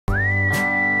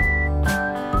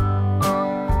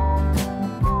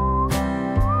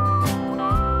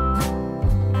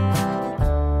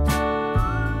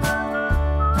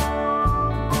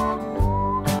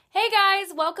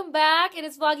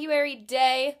is Vloguary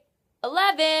day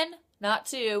 11, not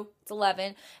 2, it's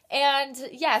 11. And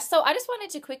yeah, so I just wanted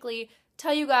to quickly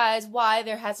tell you guys why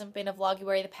there hasn't been a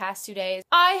Vloguary the past 2 days.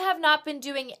 I have not been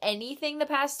doing anything the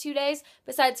past 2 days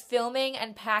besides filming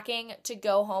and packing to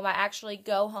go home. I actually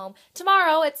go home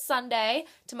tomorrow. It's Sunday.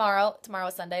 Tomorrow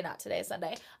is Sunday, not today,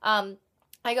 Sunday.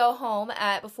 I go home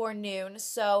at before noon,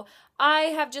 so I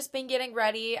have just been getting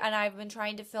ready and I've been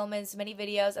trying to film as many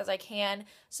videos as I can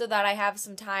so that I have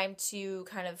some time to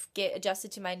kind of get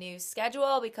adjusted to my new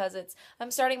schedule because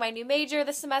I'm starting my new major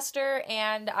this semester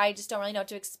and I just don't really know what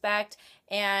to expect.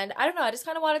 And I don't know, I just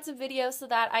kind of wanted some videos so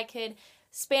that I could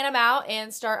span them out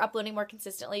and start uploading more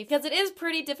consistently because it is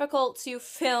pretty difficult to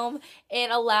film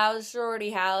in a loud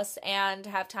sorority house and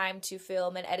have time to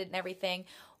film and edit and everything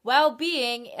while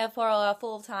being a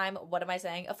full-time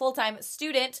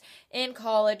student in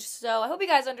college. So I hope you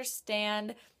guys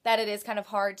understand that it is kind of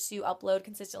hard to upload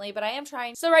consistently, but I am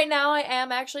trying. So right now I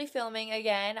am actually filming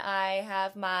again. I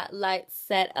have my lights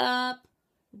set up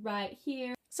right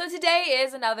here. So today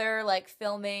is another like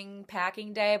filming,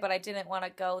 packing day, but I didn't want to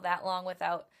go that long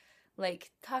without like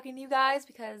talking to you guys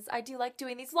because I do like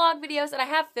doing these vlog videos and I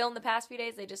have filmed the past few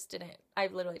days.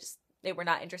 They were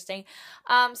not interesting.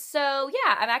 So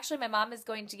yeah, my mom is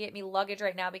going to get me luggage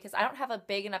right now because I don't have a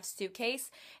big enough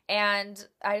suitcase and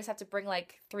I just have to bring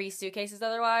like 3 suitcases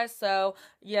otherwise. So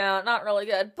yeah, not really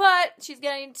good, but she's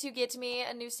going to get me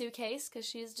a new suitcase because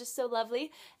she's just so lovely.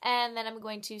 And then I'm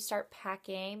going to start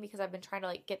packing because I've been trying to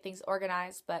like get things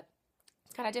organized, but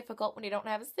it's kind of difficult when you don't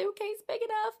have a suitcase big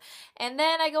enough. And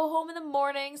then I go home in the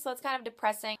morning, so it's kind of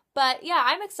depressing. But yeah,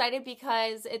 I'm excited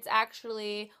because it's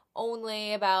actually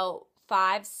only about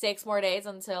 5-6 more days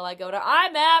until I go to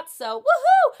IMAT, so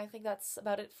woohoo! I think that's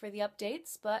about it for the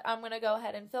updates, but I'm gonna go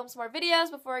ahead and film some more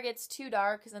videos before it gets too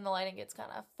dark because then the lighting gets kind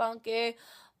of funky.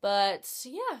 But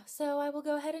yeah, so I will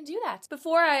go ahead and do that.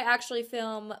 Before I actually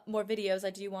film more videos, I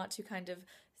do want to kind of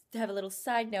have a little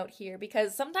side note here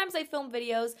because sometimes I film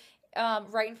videos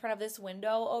right in front of this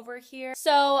window over here.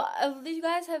 So you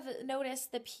guys have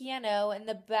noticed the piano in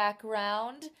the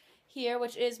background here,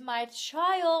 which is my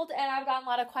child, and I've gotten a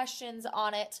lot of questions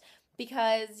on it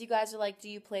because you guys are like, do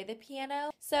you play the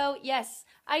piano? So yes,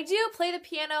 I do play the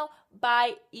piano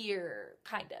by ear,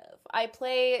 kind of. I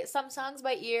play some songs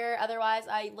by ear, otherwise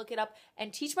I look it up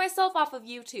and teach myself off of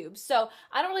YouTube. So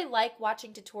I don't really like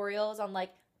watching tutorials on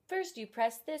like, first you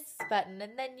press this button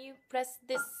and then you press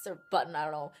this or button, I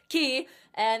don't know, key,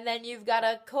 and then you've got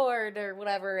a chord or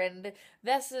whatever, and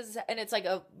it's like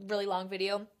a really long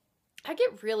video.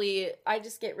 I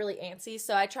just get really antsy,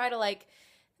 so I try to like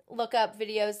look up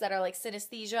videos that are like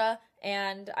synesthesia,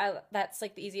 and that's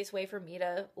like the easiest way for me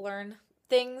to learn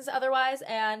things otherwise,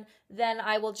 and then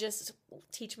I will just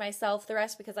teach myself the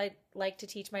rest because I like to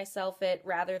teach myself it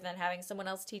rather than having someone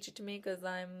else teach it to me because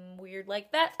I'm weird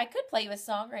like that. I could play you a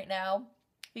song right now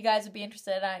if you guys would be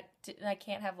interested. I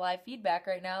can't have live feedback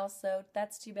right now, so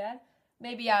that's too bad.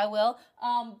 Maybe I will.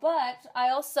 But I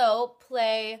also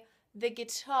play the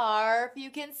guitar, if you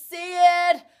can see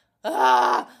it.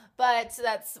 But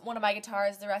that's one of my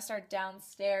guitars. The rest are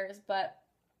downstairs. But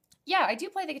yeah, I do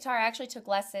play the guitar. I actually took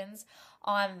lessons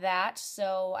on that,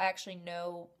 so I actually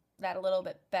know that a little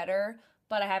bit better.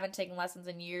 But I haven't taken lessons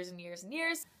in years and years and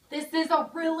years. This is a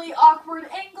really awkward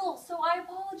angle, so I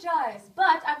apologize.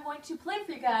 But I'm going to play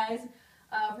for you guys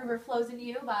River Flows in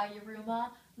You by Yuruma.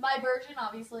 My version,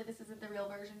 obviously this isn't the real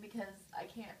version because I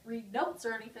can't read notes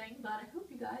or anything, but I hope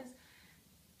you guys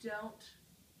don't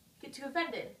get too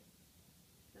offended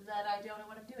that I don't know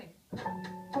what I'm doing.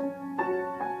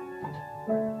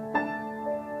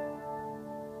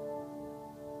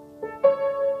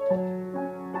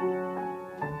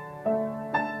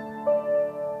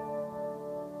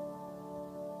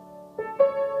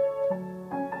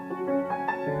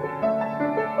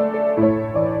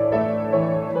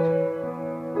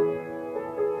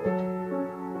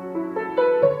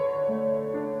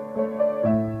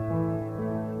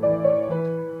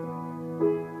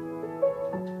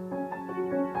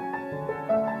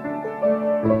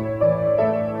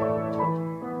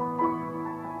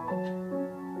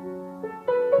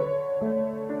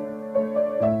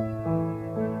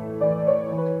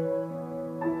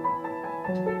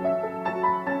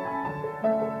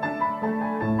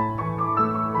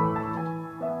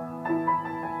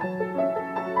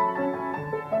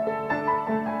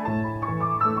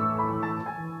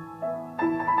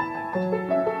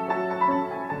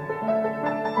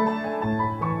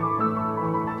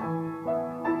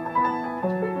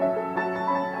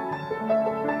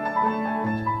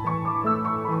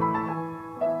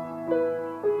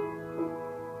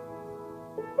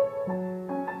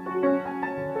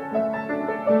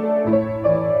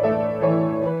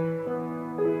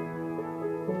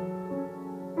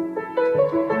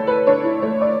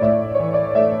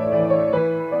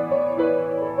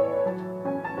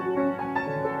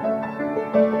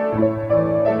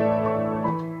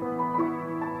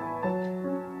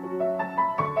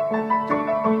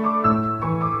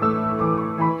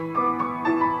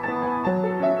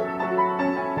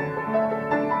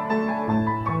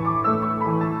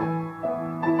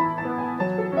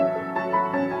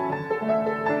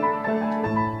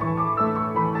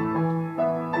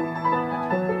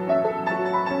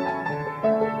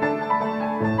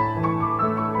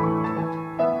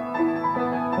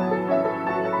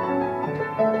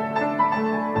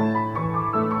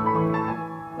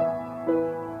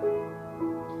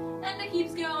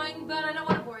 keeps going, but I don't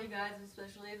want to bore you guys,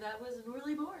 especially if that was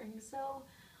really boring, so...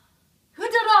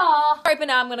 Ta-da! Alright, but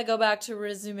now I'm gonna go back to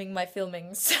resuming my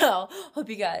filming, so hope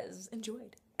you guys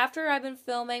enjoyed. After I've been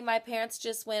filming, my parents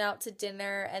just went out to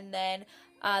dinner, and then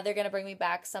they're gonna bring me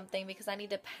back something because I need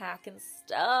to pack and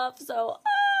stuff, so...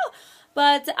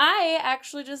 But I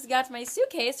actually just got my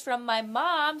suitcase from my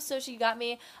mom, so she got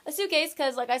me a suitcase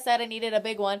because, like I said, I needed a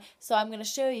big one. So I'm going to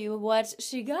show you what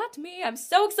she got me. I'm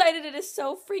so excited. It is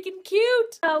so freaking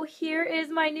cute. So here is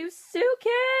my new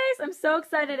suitcase. I'm so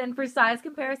excited. And for size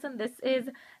comparison, this is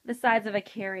the size of a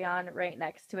carry-on right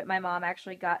next to it. My mom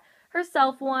actually got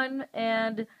herself one,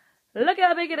 and look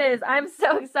how big it is. I'm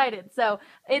so excited. So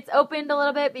it's opened a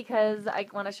little bit because I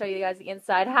want to show you guys the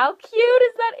inside. How cute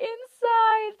is that inside?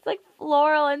 It's like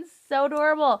floral and so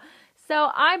adorable. So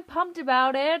I'm pumped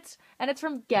about it. And it's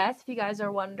from Guess, if you guys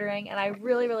are wondering. And I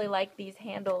really, really like these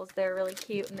handles. They're really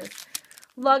cute. And this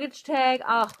luggage tag.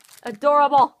 Oh,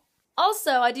 adorable.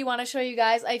 Also, I do want to show you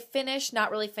guys, I finished,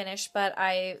 not really finished, but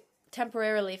I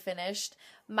temporarily finished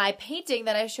my painting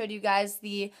that I showed you guys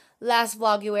the last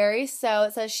Vloguary. So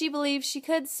it says she believed she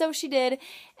could, so she did.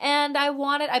 And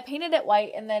I painted it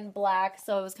white and then black,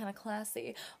 so it was kind of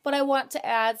classy. But I want to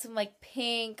add some like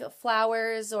pink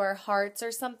flowers or hearts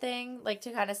or something, like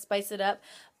to kind of spice it up.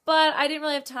 But I didn't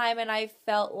really have time, and I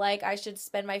felt like I should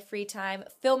spend my free time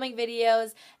filming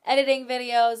videos, editing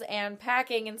videos, and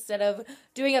packing instead of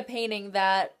doing a painting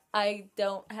that I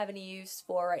don't have any use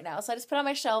for right now. So I just put it on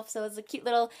my shelf, so it's a cute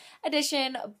little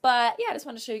addition. But yeah, I just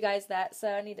want to show you guys that, so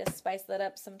I need to spice that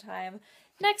up sometime.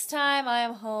 Next time I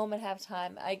am home and have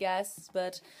time, I guess.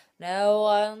 But now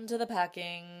on to the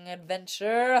packing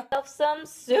adventure. Some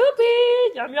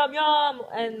soupy! Yum, yum, yum!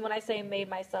 And when I say made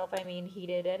myself, I mean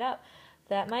heated it up.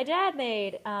 That my dad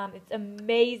made. It's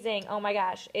amazing. Oh my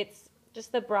gosh. It's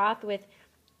just the broth with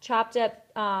chopped up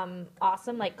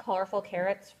awesome like colorful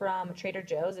carrots from Trader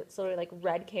Joe's. It's literally like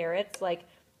red carrots. Like,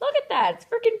 look at that. It's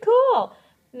freaking cool.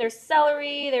 And there's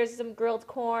celery, there's some grilled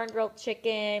corn, grilled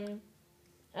chicken,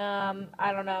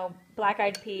 I don't know,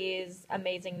 black-eyed peas,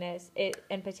 amazingness,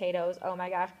 and potatoes. Oh my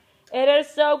gosh. It is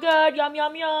so good. Yum,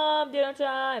 yum, yum. Dinner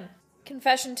time.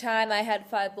 Confession time, I had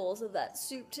 5 bowls of that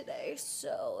soup today,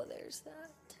 so there's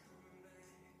that.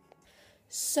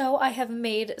 So I have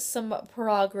made some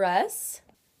progress.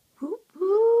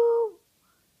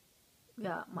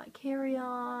 Got my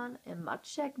carry-on and my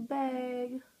check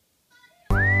bag.